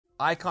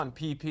Icon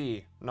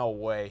PP. No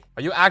way.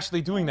 Are you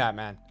actually doing that,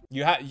 man?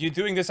 You're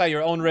doing this at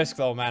your own risk,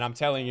 though, man. I'm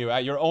telling you,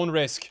 at your own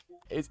risk.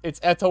 It's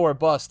Eto or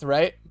bust,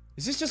 right?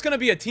 Is this just gonna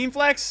be a team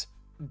flex?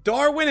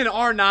 Darwin and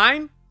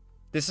R9?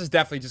 This is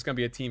definitely just gonna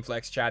be a team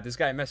flex, chat. This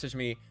guy messaged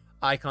me,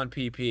 Icon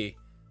PP.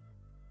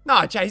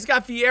 Nah, chat, he's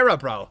got Vieira,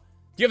 bro.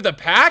 Do you have the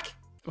pack?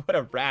 What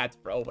a rat,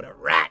 bro. What a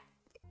rat.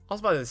 I was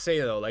about to say,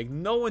 though, like,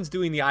 no one's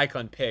doing the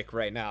Icon pick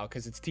right now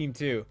because it's team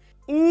 2.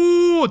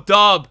 Ooh,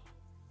 dub.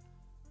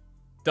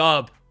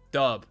 Dub.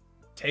 Dub.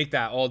 Take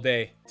that all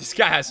day. This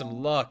guy has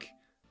some luck.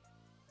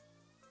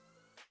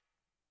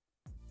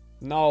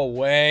 No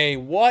way.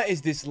 What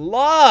is this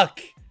luck?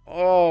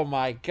 Oh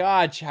my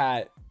god,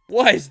 chat.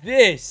 What is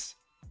this?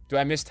 Do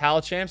I miss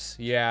Talent Champs?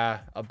 Yeah,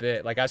 a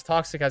bit. Like, as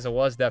toxic as it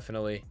was,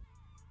 definitely.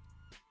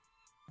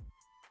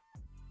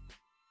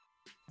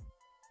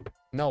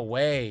 No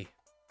way.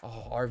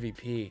 Oh,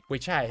 RVP.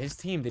 Wait, chat, his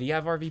team. Did he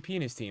have RVP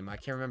in his team? I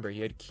can't remember.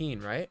 He had Keen,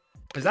 right?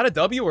 Is that a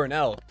W or an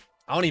L?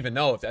 I don't even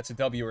know if that's a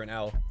W or an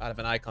L out of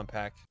an icon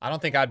pack. I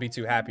don't think I'd be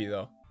too happy,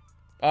 though.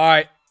 All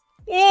right.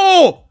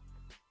 Oh!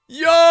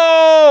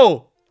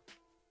 Yo!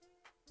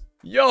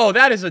 Yo,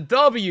 that is a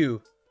W.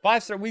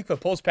 5-star week for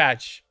post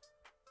patch.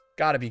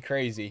 Gotta be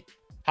crazy.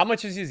 How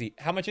much is he?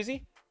 How much is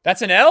he?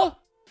 That's an L?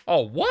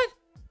 Oh, what?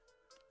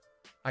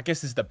 I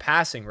guess it's the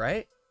passing,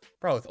 right?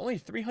 Bro, it's only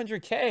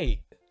 300K.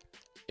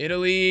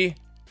 Italy.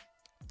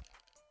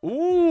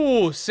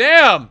 Ooh,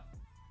 Sam.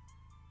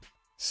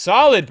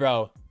 Solid,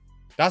 bro.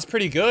 That's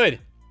pretty good.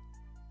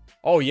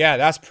 Oh, yeah,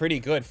 that's pretty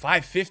good.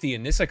 550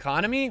 in this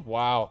economy?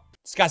 Wow.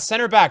 It's got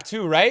center back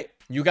too, right?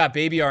 You got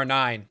Baby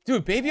R9.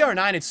 Dude, Baby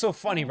R9, it's so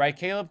funny, right,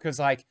 Caleb? Because,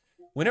 like,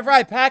 whenever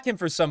I pack him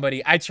for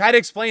somebody, I try to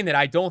explain that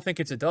I don't think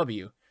it's a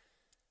W.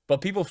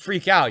 But people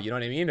freak out, you know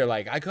what I mean? They're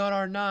like, I got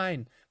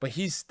R9. But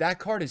that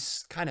card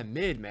is kind of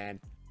mid,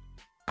 man.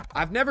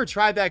 I've never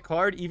tried that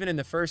card, even in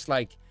the first,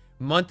 like,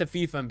 month of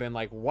FIFA, and been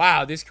like,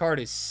 wow, this card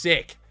is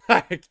sick.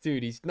 Like,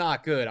 dude, he's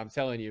not good, I'm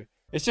telling you.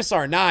 It's just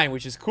R9,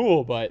 which is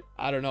cool, but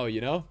I don't know,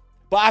 you know?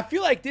 But I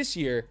feel like this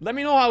year, let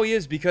me know how he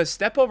is, because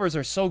stepovers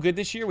are so good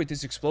this year with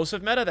this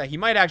explosive meta that he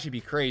might actually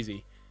be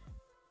crazy.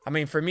 I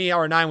mean, for me,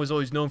 R9 was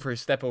always known for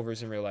his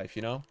stepovers in real life,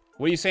 you know?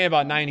 What are you saying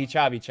about 90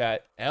 Chabi,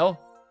 chat? L?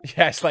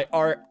 Yeah, it's like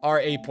R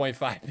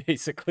 8.5,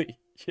 basically.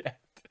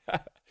 Yeah.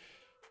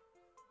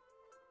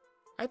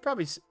 I'd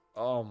probably...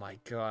 Oh, my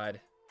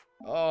God.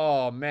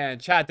 Oh, man.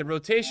 Chat, the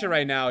rotation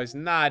right now is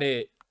not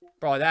it.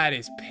 Bro, that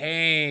is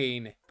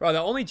pain. Bro,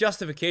 the only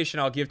justification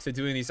I'll give to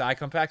doing these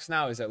icon packs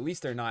now is at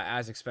least they're not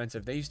as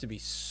expensive. They used to be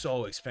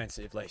so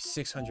expensive, like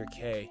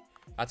 600K.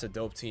 That's a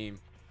dope team.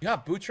 You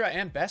got Butra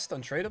and Best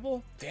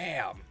untradeable?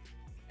 Damn.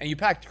 And you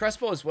packed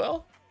Crespo as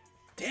well?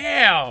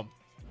 Damn.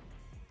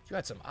 You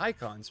had some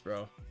icons,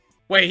 bro.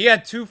 Wait, he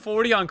had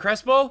 240 on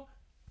Crespo?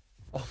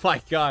 Oh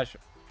my gosh.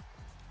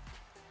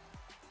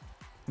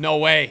 No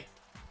way.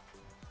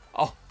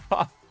 Oh.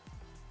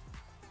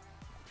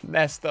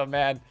 Nesta,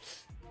 man.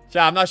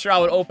 Chat, I'm not sure I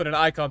would open an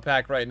icon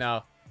pack right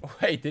now.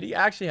 Wait, did he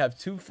actually have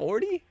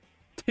 240?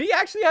 Did he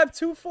actually have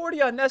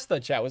 240 on Nesta,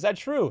 chat? Was that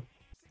true?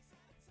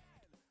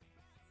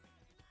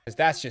 Because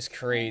that's just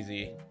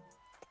crazy.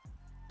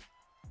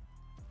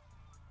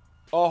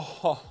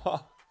 Oh,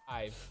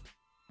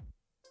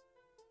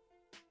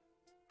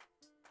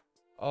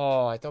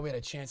 oh, I thought we had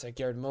a chance at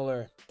Gerd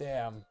Muller.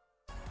 Damn.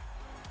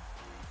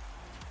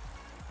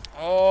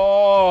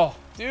 Oh,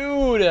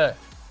 dude.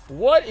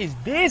 What is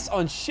this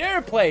on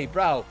share play,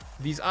 bro?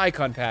 These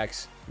icon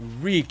packs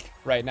reek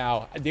right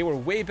now. They were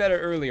way better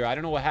earlier. I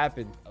don't know what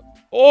happened.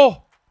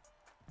 Oh.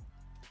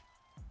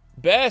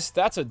 Best.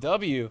 That's a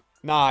W.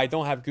 Nah, I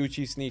don't have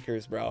Gucci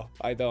sneakers, bro.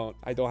 I don't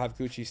have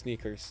Gucci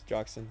sneakers,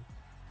 Jackson.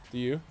 Do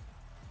you?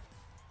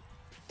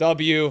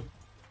 W.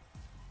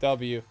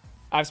 W.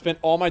 I've spent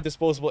all my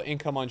disposable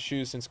income on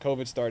shoes since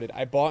COVID started.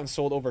 I bought and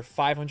sold over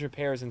 500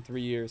 pairs in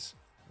 3 years.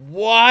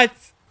 What?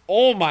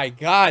 Oh my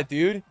God,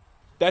 dude.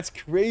 That's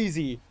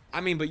crazy. I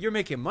mean, but you're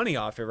making money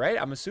off it,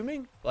 right? I'm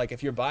assuming. Like,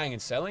 if you're buying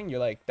and selling, you're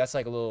like, that's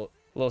like a little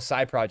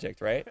side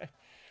project, right?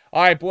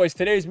 All right, boys.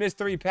 Today's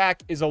mystery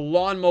pack is a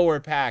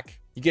lawnmower pack.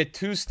 You get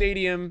 2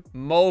 stadium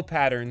mow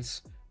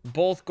patterns,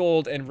 both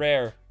gold and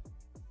rare.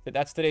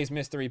 That's today's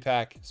mystery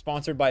pack,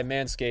 sponsored by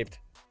Manscaped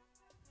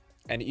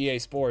and EA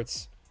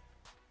Sports.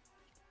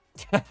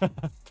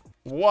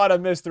 What a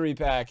mystery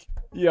pack.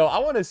 Yo, I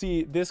want to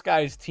see this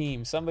guy's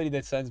team. Somebody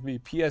that sends me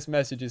PS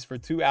messages for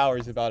 2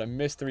 hours about a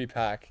mystery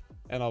pack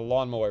and a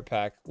lawnmower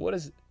pack. What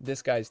is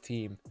this guy's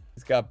team?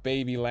 He's got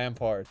Baby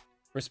Lampard.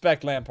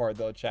 Respect Lampard,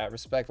 though, chat.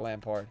 Respect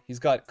Lampard. He's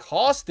got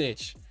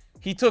Kostic.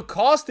 He took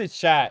Kostic,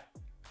 chat,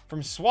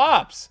 from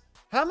swaps.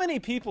 How many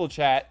people,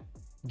 chat,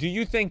 do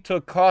you think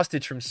took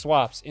Kostic from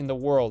swaps in the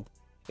world?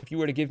 If you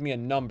were to give me a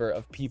number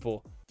of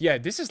people. Yeah,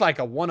 this is like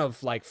a 1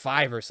 of like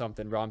 5 or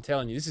something, bro. I'm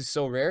telling you, this is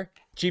so rare.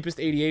 Cheapest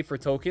 88 for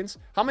tokens.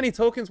 How many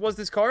tokens was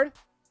this card?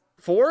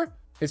 4?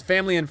 His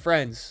family and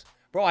friends.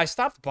 Bro, I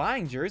stopped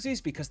buying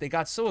jerseys because they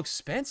got so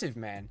expensive,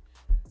 man.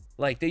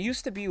 Like, they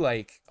used to be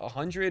like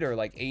 100 or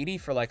like 80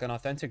 for like an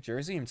authentic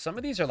jersey. And some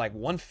of these are like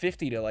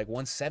 150 to like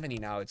 170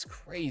 now. It's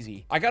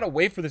crazy. I gotta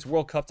wait for this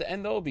World Cup to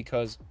end though,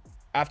 because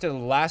after the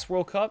last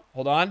World Cup,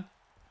 hold on.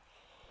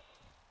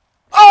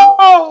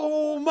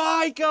 Oh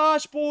my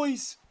gosh,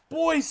 boys.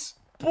 Boys.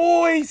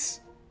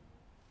 Boys.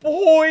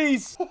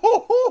 Boys.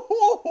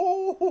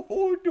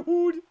 Oh,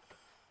 dude.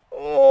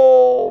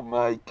 Oh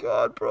my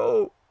God,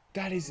 bro.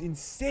 That is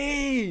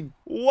insane.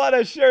 What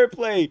a shirt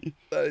play.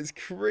 That is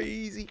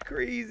crazy,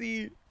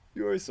 crazy.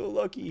 You are so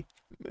lucky.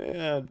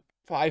 Man.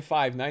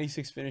 5'5",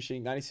 96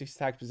 finishing, 96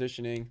 attack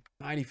positioning,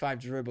 95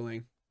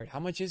 dribbling. How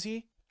much is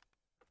he?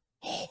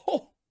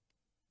 Oh,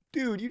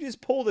 dude, you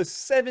just pulled a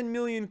 7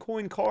 million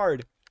coin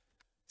card.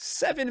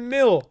 7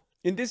 mil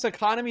in this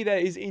economy.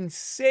 That is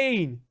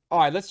insane. All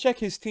right, let's check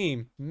his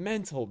team.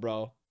 Mental,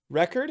 bro.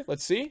 Record?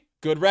 Let's see.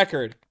 Good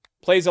record.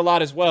 Plays a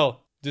lot as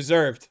well.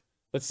 Deserved.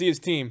 Let's see his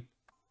team.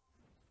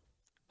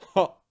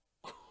 Oh.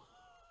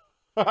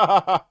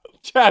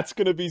 Chat's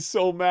gonna be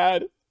so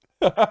mad.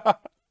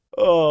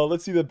 Oh,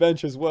 let's see the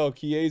bench as well.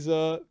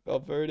 Chiesa,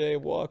 Valverde,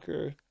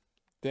 Walker.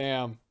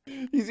 Damn.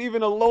 He's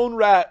even a lone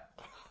rat.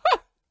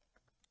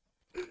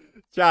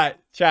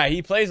 Chat,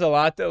 he plays a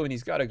lot though, and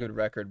he's got a good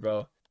record,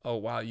 bro. Oh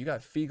wow, you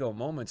got Figo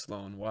Moments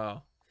loan.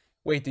 Wow.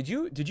 Wait, did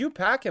you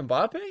pack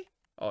Mbappe?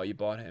 Oh, you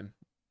bought him.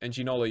 And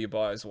Ginola you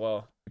bought as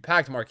well. You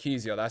packed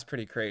Marquisio. That's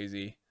pretty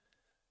crazy.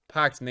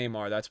 Packed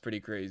Neymar. That's pretty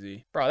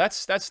crazy. Bro,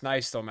 that's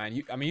nice though,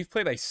 man. I mean, you've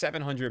played like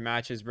 700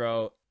 matches,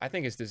 bro. I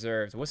think it's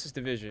deserved. What's his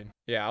division?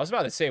 Yeah, I was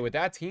about to say, with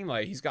that team,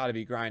 like, he's got to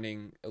be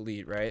grinding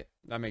elite, right?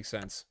 That makes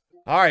sense.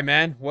 All right,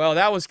 man. Well,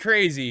 that was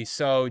crazy.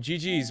 So,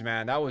 GG's,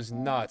 man. That was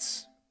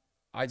nuts.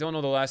 I don't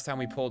know the last time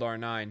we pulled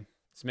R9.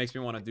 This makes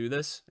me want to do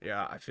this.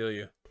 Yeah, I feel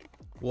you.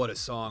 What a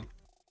song.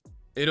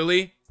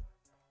 Italy.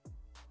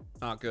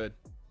 Not good.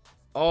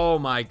 Oh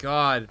my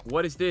God.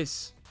 What is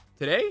this?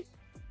 Today?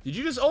 Did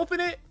you just open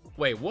it?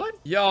 Wait, what?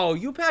 Yo,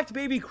 you packed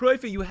Baby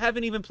Cruyff and you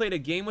haven't even played a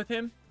game with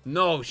him?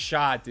 No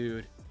shot,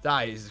 dude.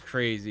 That is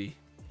crazy.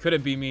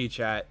 Couldn't be me,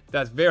 chat.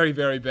 That's very,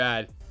 very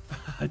bad.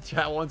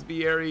 Chat wants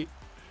Vieri.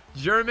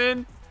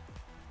 German.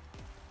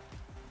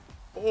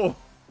 Oh.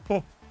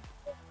 Oh.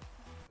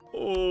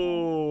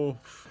 Oh.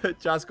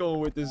 Chat's going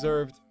with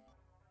deserved.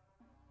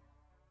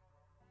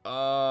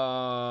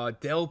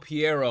 Del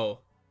Piero.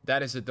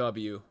 That is a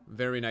W.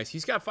 Very nice.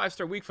 He's got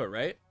 5-star weak foot,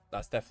 right?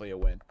 That's definitely a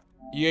win.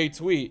 EA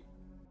tweet.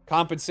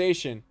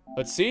 Compensation.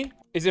 Let's see.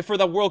 Is it for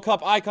the World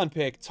Cup icon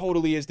pick?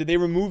 Totally is. Did they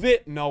remove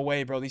it? No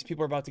way, bro. These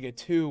people are about to get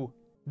 2.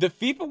 The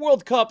FIFA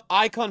World Cup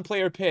icon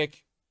player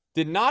pick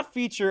did not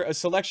feature a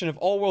selection of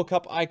all World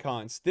Cup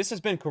icons. This has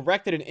been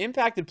corrected and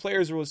impacted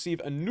players will receive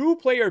a new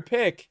player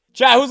pick.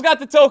 Chat, who's got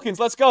the tokens?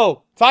 Let's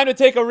go. Time to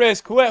take a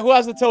risk. Who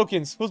has the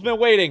tokens? Who's been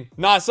waiting?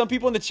 Nah, some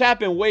people in the chat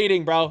been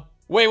waiting, bro.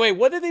 Wait,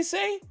 what did they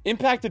say?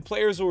 Impacted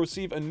players will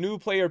receive a new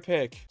player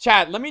pick.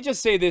 Chat, let me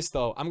just say this,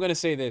 though. I'm gonna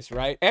say this,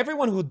 right?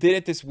 Everyone who did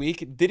it this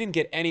week didn't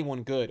get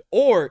anyone good.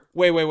 Or,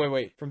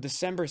 wait. From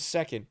December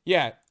 2nd.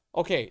 Yeah,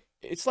 okay.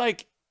 It's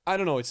like, I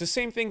don't know. It's the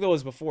same thing, though,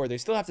 as before. They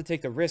still have to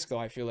take the risk, though,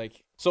 I feel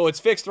like. So it's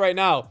fixed right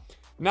now.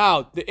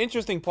 Now, the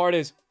interesting part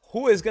is,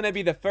 who is gonna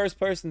be the first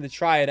person to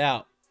try it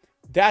out?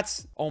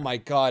 That's, oh my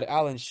God,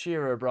 Alan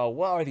Shearer, bro.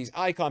 What are these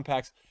icon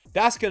packs?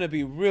 That's gonna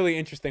be really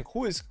interesting.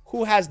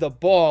 Who has the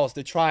balls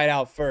to try it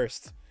out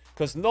first?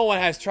 Because no one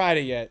has tried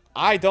it yet.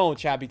 I don't,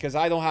 chat, because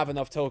I don't have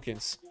enough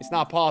tokens. It's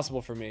not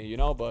possible for me, you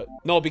know? But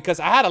no, because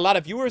I had a lot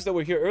of viewers that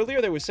were here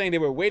earlier. They were saying they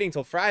were waiting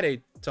till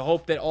Friday to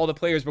hope that all the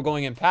players were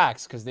going in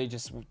packs, because they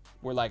just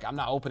were like, I'm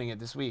not opening it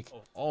this week.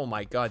 Oh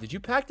my God, did you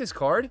pack this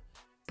card?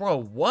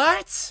 Bro,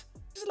 what?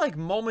 This is like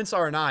Moments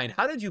R9.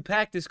 How did you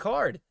pack this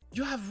card?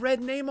 You have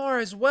red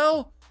Neymar as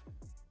well?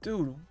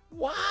 Dude,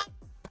 what?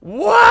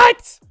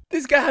 What?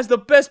 This guy has the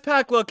best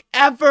pack look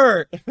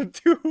ever.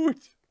 Dude,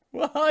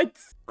 what?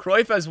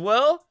 Cruyff as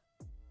well?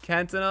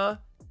 Cantona.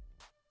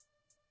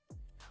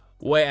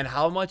 Wait, and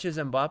how much is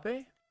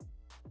Mbappe?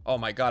 Oh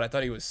my God, I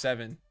thought he was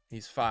 7.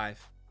 He's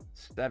 5.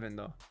 7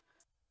 though.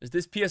 Is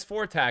this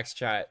PS4 tax,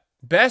 chat?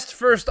 Best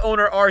first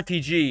owner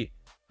RTG.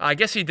 I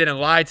guess he didn't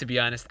lie, to be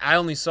honest. I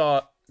only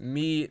saw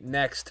me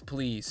next,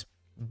 please.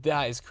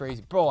 That is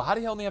crazy. Bro, how do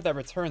you only have that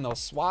return,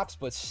 those swaps?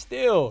 But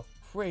still,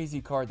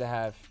 crazy card to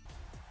have.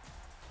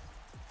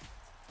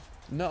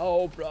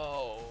 No,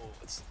 bro.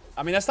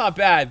 I mean, that's not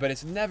bad, but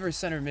it's never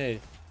center mid.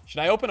 Should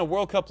I open a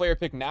World Cup player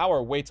pick now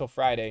or wait till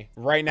Friday?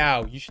 Right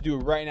now. You should do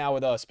it right now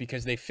with us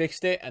because they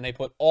fixed it and they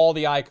put all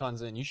the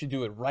icons in. You should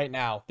do it right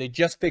now. They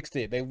just fixed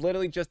it. They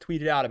literally just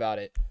tweeted out about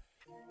it.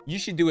 You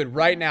should do it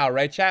right now,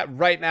 right, chat?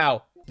 Right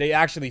now. They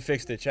actually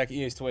fixed it. Check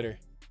EA's Twitter.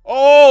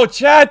 Oh,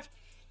 chat!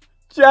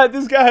 Chat,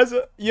 this guy has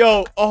a...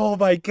 Yo, oh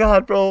my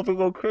God, bro. We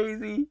go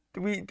crazy.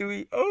 Do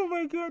we... Oh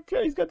my God,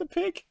 chat, he's got the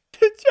pick.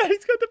 Chat,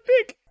 he's got the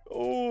pick.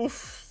 Oh,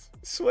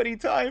 sweaty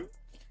time.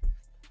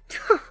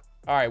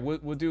 All right,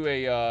 we'll do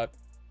a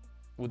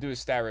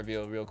stat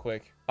reveal real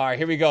quick. All right,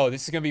 here we go.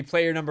 This is gonna be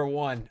player number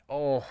 1.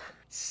 Oh,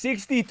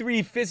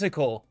 63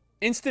 physical.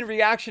 Instant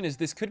reaction is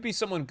this could be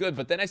someone good,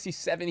 but then I see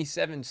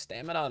 77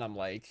 stamina and I'm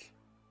like,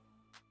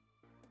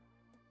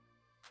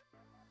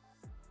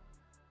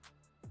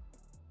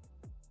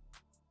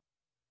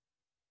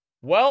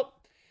 Well,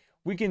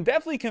 we can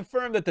definitely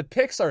confirm that the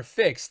picks are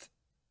fixed.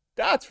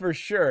 That's for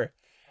sure.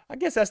 I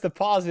guess that's the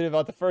positive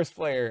about the first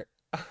player.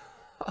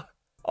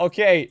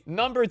 Okay,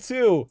 number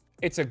 2.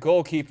 It's a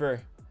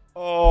goalkeeper.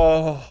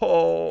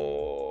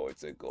 Oh,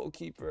 it's a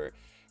goalkeeper.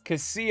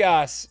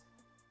 Casillas.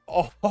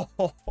 Oh,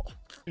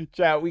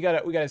 chat, we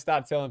gotta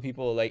stop telling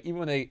people, like, even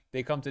when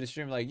they come to the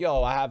stream, like,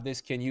 yo, I have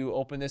this, can you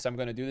open this, I'm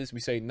gonna do this,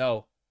 we say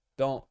no,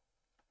 don't.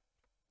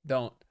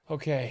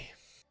 Okay,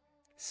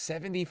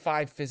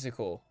 75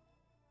 physical.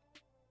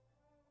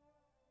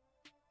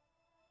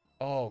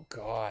 Oh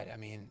god, I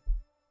mean,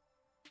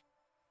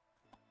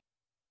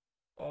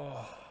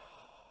 oh,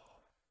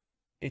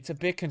 it's a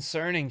bit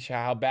concerning,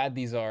 chat, how bad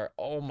these are.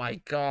 Oh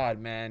my god,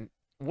 man.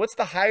 What's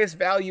the highest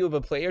value of a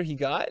player he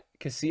got?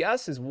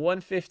 Casillas is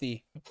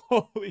 150.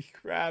 Holy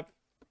crap.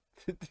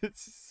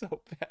 This is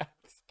so bad.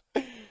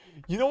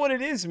 You know what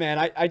it is, man?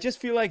 I just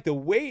feel like the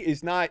weight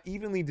is not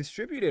evenly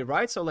distributed,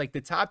 right? So like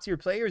the top tier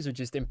players are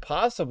just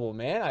impossible,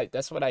 man.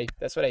 That's what I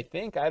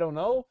think. I don't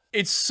know.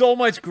 It's so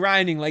much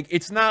grinding. Like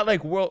it's not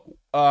like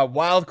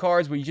wild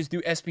cards where you just do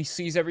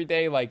SBCs every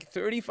day. Like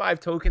 35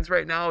 tokens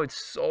right now, it's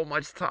so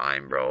much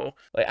time, bro.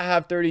 Like I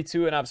have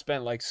 32 and I've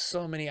spent like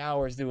so many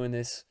hours doing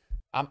this.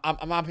 I'm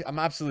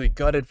absolutely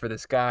gutted for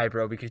this guy,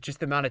 bro, because just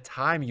the amount of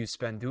time you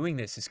spend doing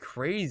this is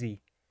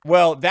crazy.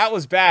 Well, that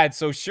was bad,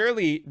 so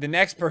surely the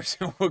next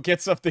person will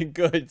get something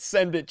good.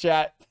 Send it,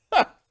 chat.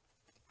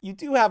 You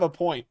do have a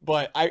point,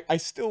 but I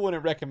still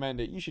wouldn't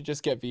recommend it. You should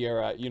just get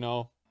Vieira, you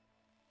know.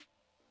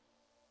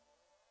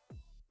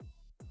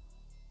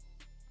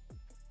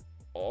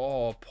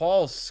 Oh,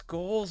 Paul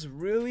Scholes,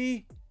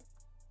 really?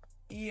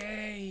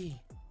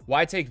 Yay.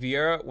 Why take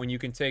Vieira when you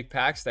can take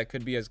packs that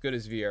could be as good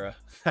as Vieira?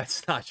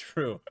 That's not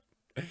true.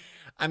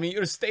 I mean,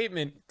 your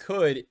statement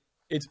could.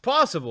 It's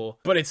possible,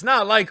 but it's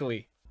not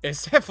likely.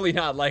 It's definitely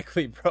not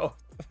likely, bro.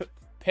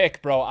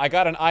 Pick, bro. I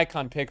got an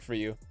icon pick for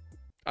you.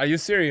 Are you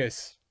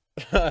serious?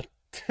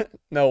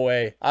 No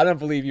way. I don't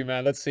believe you,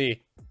 man. Let's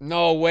see.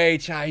 No way,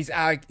 Chai.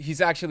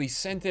 He's actually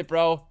sent it,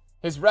 bro.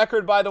 His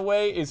record, by the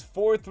way, is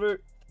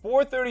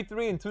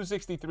 433 and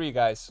 263,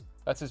 guys.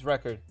 That's his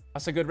record.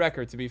 That's a good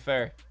record, to be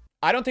fair.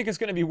 I don't think it's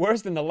going to be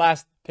worse than the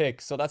last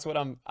pick, so that's what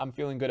I'm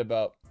feeling good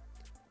about.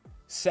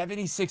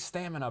 76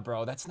 stamina,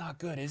 bro. That's not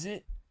good, is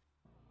it?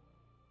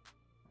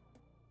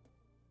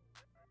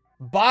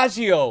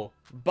 Baggio.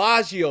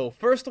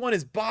 First one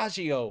is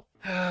Baggio.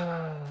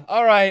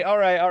 all right.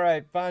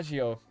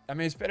 Baggio. I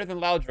mean, it's better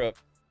than Laudrup.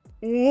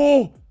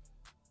 Whoa.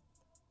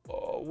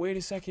 Oh, wait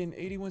a second.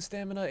 81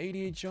 stamina,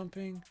 88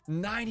 jumping,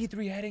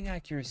 93 heading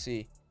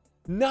accuracy,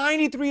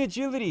 93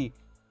 agility.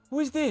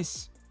 Who is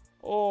this?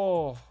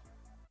 Oh,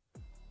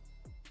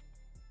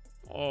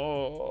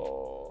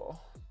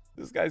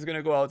 this guy's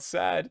gonna go out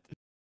sad.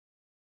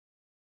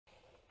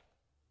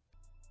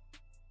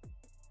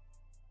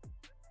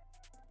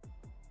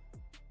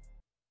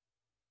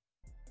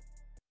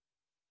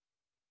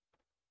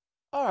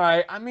 All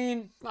right, I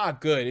mean, not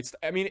good.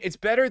 It's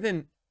better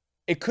than,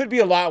 it could be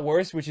a lot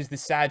worse, which is the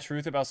sad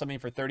truth about something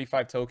for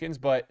 35 tokens,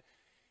 but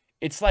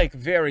it's like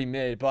very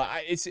mid. But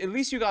it's at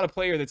least you got a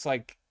player that's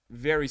like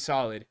very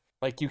solid.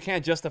 Like you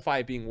can't justify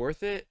it being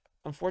worth it,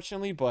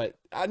 unfortunately, but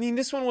I mean,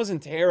 this one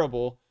wasn't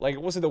terrible. Like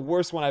it wasn't the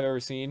worst one I've ever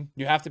seen.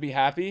 You have to be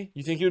happy.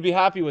 You think you would be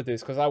happy with this?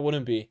 Because I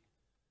wouldn't be.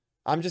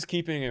 I'm just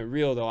keeping it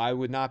real though. I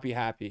would not be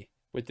happy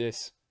with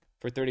this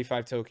for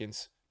 35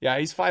 tokens. Yeah,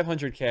 he's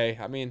 500k.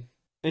 I mean,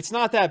 it's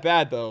not that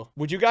bad though.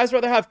 Would you guys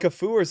rather have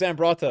Cafu or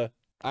Zambrota?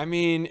 I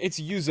mean, it's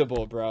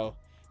usable, bro.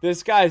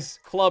 This guy's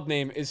club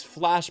name is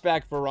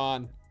Flashback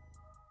Varane.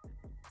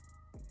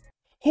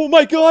 Oh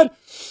my god!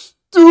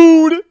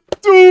 Dude!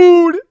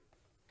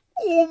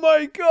 Oh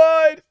my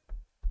god!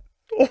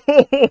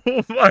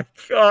 Oh my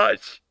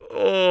gosh!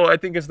 Oh, I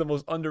think it's the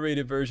most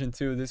underrated version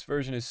too. This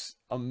version is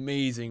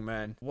amazing,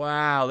 man.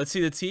 Wow, let's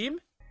see the team.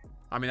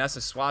 I mean, that's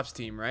a swaps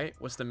team, right?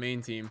 What's the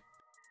main team?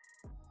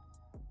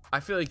 I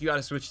feel like you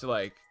gotta switch to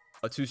like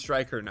a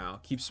 2-striker now.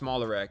 Keep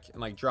Smolarek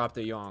and like drop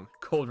De Jong.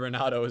 Cold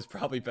Renato is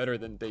probably better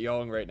than De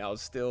Jong right now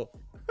still.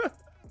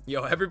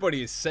 Yo,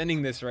 everybody is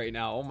sending this right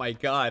now. Oh my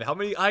god. How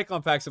many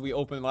icon packs have we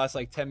opened in the last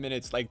like 10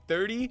 minutes? Like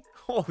 30?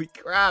 Holy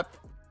crap.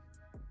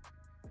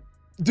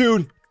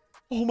 Dude.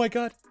 Oh my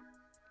god.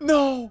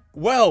 No.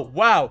 Well,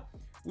 wow.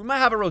 We might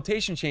have a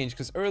rotation change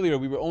because earlier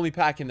we were only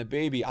packing the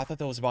baby. I thought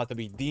that was about to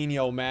be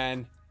Dino,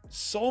 man.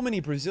 So many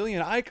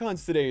Brazilian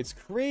icons today. It's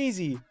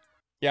crazy.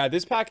 Yeah,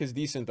 this pack is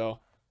decent though.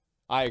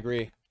 I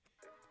agree.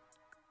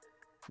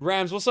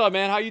 Rams, what's up,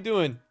 man? How you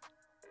doing?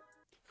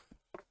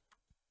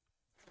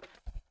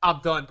 I'm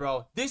done,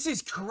 bro. This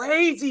is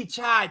crazy,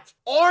 chat.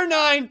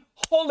 R9,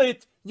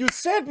 Hullet,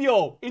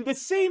 Eusebio in the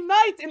same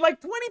night in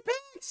like 20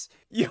 packs.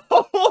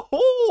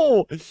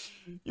 Yo,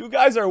 you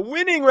guys are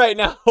winning right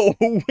now.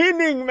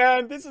 Winning,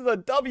 man. This is a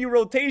W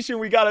rotation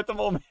we got at the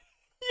moment.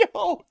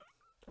 Yo.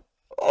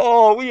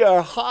 Oh, we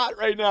are hot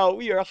right now.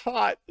 We are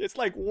hot. It's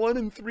like 1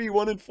 in 3,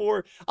 1 in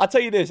 4. I'll tell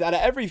you this. Out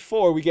of every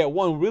 4, we get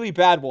one really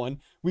bad one.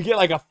 We get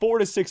like a 4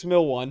 to 6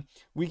 mil one.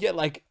 We get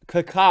like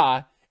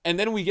Kaká. And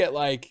then we get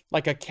like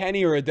a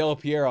Kenny or a Del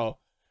Piero.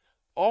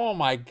 Oh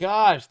my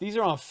gosh, these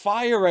are on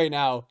fire right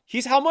now.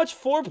 He's how much?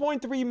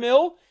 4.3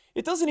 mil?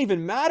 It doesn't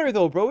even matter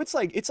though, bro. It's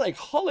like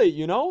Hullet,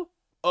 you know?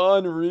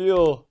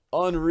 Unreal.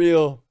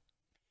 Unreal.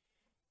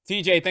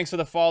 TJ, thanks for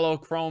the follow.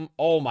 Chrome.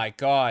 Oh my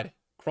god.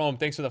 Chrome,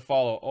 thanks for the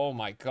follow. Oh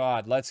my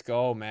god. Let's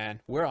go,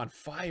 man. We're on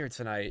fire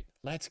tonight.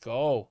 Let's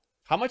go.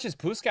 How much is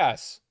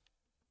Puskas?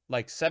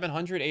 Like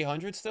 700,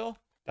 800 still?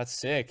 That's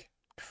sick.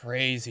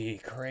 Crazy,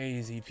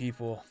 crazy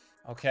people.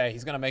 Okay,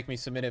 he's gonna make me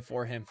submit it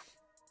for him.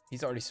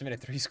 He's already submitted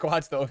 3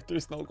 squads, though.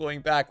 There's no going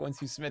back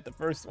once you submit the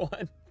first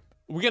one.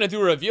 We're gonna do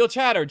a reveal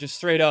chat or just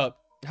straight up?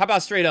 How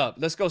about straight up?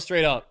 Let's go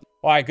straight up.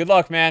 All right, good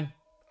luck, man.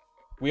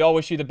 We all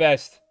wish you the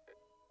best.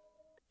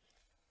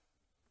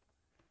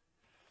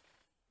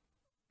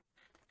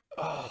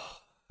 Oh,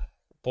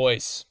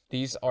 boys,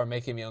 these are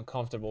making me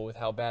uncomfortable with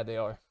how bad they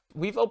are.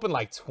 We've opened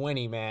like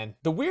 20, man.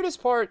 The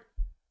weirdest part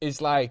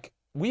is like,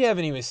 we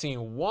haven't even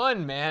seen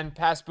one, man,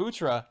 past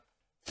Butra.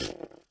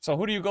 So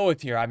who do you go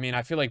with here? I mean,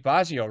 I feel like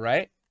Baggio,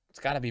 right? It's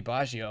got to be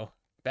Baggio.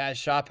 Bad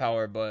shot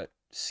power, but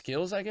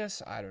skills, I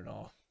guess? I don't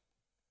know.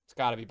 It's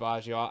got to be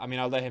Baggio. I mean,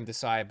 I'll let him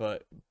decide,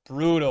 but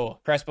brutal.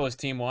 Crespo's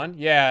team 1.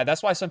 Yeah,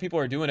 that's why some people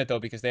are doing it, though,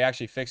 because they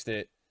actually fixed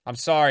it. I'm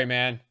sorry,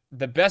 man.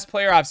 The best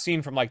player I've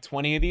seen from like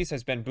 20 of these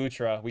has been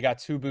Butra. We got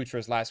 2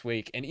 Butras last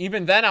week. And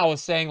even then, I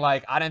was saying,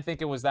 like, I didn't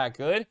think it was that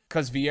good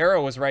because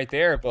Vieira was right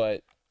there.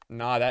 But,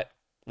 nah, that,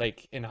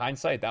 like, in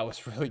hindsight, that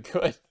was really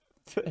good.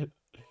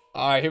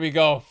 All right, here we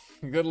go.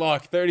 Good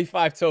luck.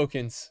 35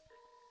 tokens.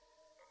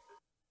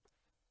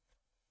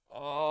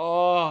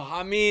 Oh,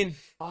 I mean,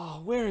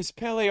 oh, where is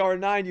Pele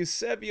R9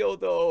 Eusebio,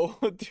 though?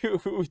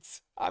 Dude,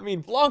 I mean,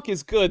 Blanc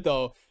is good,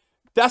 though.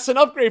 That's an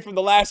upgrade from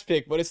the last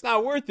pick, but it's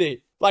not worth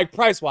it. Like,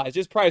 price-wise,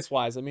 just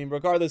price-wise. I mean,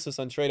 regardless, it's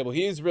untradeable.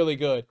 He is really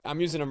good. I'm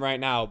using him right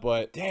now,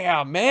 but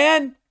damn,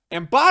 man.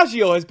 And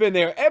Baggio has been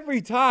there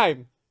every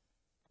time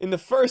in the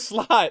first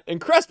slot. And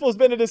Crespo's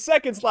been in the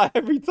second slot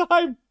every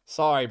time.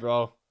 Sorry,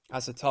 bro.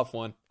 That's a tough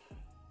one.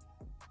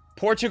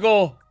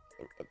 Portugal.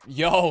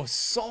 Yo,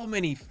 so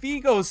many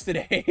Figos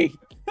today.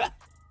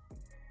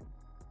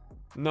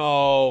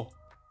 No.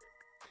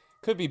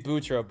 Could be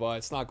Butra, but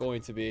it's not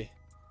going to be.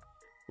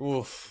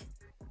 Oof.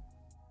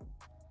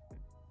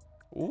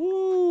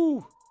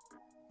 Ooh.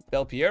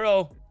 Del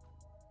Piero.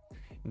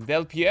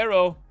 Del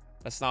Piero.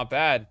 That's not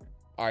bad.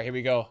 All right, here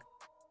we go.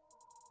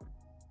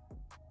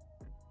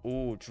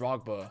 Ooh,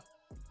 Drogba.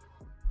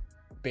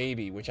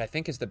 Baby, which I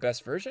think is the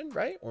best version,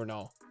 right? Or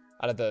no?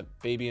 Out of the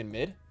baby and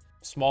mid.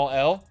 Small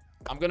L.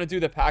 I'm going to do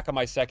the pack on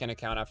my second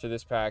account after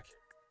this pack.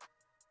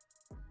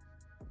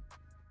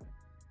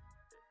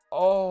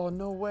 Oh,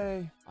 no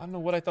way. I don't know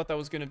what I thought that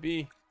was going to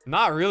be.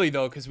 Not really,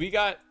 though, because we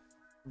got...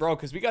 Bro,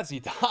 because we got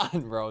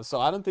Zidane, bro. So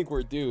I don't think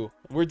we're due.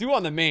 We're due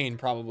on the main,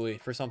 probably,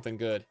 for something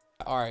good.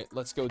 All right,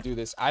 let's go do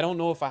this. I don't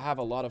know if I have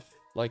a lot of,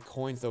 like,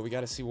 coins, though. We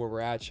got to see where we're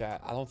at, chat.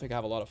 I don't think I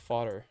have a lot of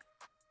fodder.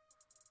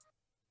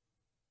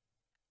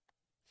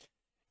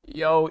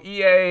 Yo,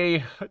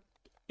 EA.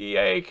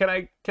 EA, can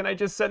I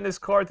just send this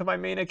card to my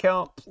main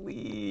account?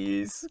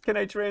 Please. Can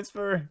I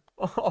transfer?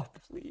 Oh,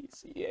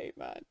 please, EA,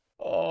 man.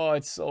 Oh,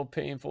 it's so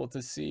painful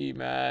to see,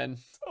 man.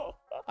 Oh,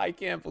 I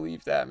can't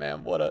believe that,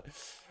 man. What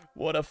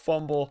a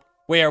fumble.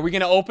 Wait, are we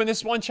going to open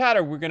this one, chat,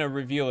 or we're going to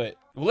reveal it?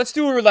 Well, let's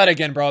do a roulette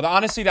again, bro.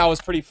 Honestly, that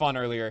was pretty fun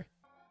earlier.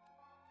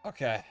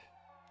 Okay.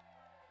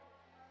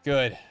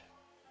 Good.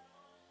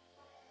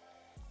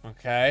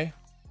 Okay.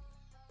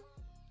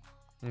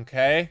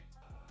 Okay.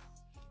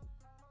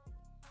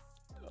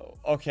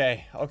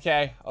 Okay.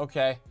 Okay.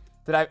 Okay.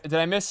 Did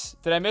I miss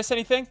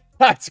anything?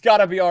 It's got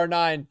to be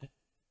R9.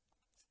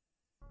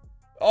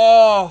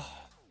 Oh,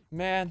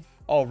 man.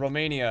 Oh,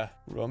 Romania.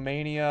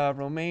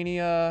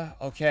 Romania.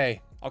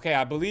 Okay. Okay,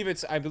 I believe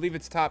it's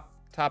top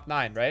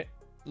 9, right?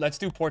 Let's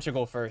do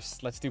Portugal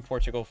first.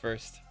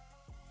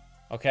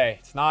 Okay,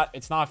 it's not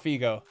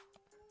Figo.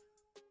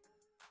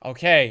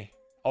 Okay.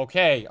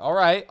 Okay. All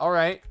right.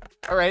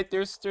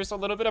 There's a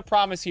little bit of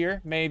promise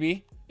here,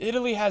 maybe.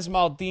 Italy has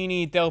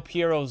Maldini, Del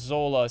Piero,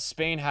 Zola.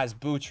 Spain has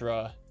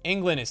Butra.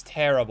 England is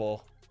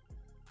terrible.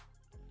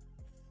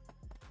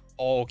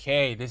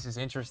 Okay, this is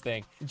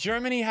interesting.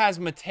 Germany has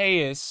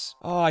Mateus.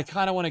 Oh, I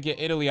kind of want to get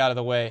Italy out of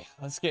the way.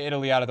 Let's get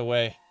Italy out of the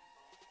way.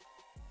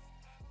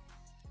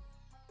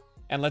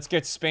 And let's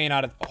get Spain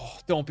out of... Oh,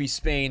 don't be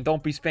Spain.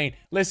 Don't be Spain.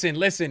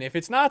 Listen. If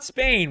it's not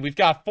Spain, we've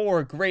got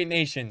 4 great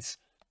nations.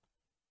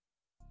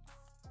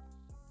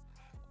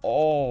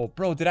 Oh,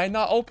 bro, did I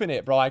not open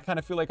it? Bro, I kind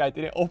of feel like I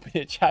didn't open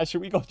it, chat. Should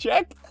we go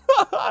check?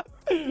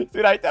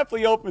 Dude, I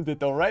definitely opened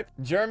it, though, right?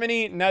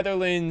 Germany,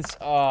 Netherlands,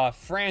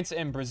 France,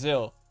 and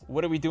Brazil.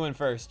 What are we doing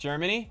first?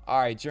 Germany? All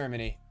right,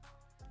 Germany.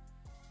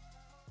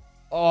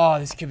 Oh,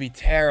 this could be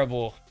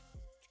terrible.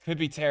 Could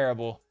be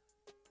terrible.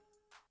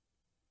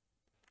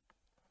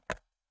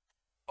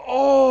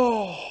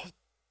 Oh.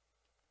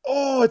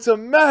 Oh, it's a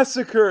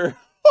massacre.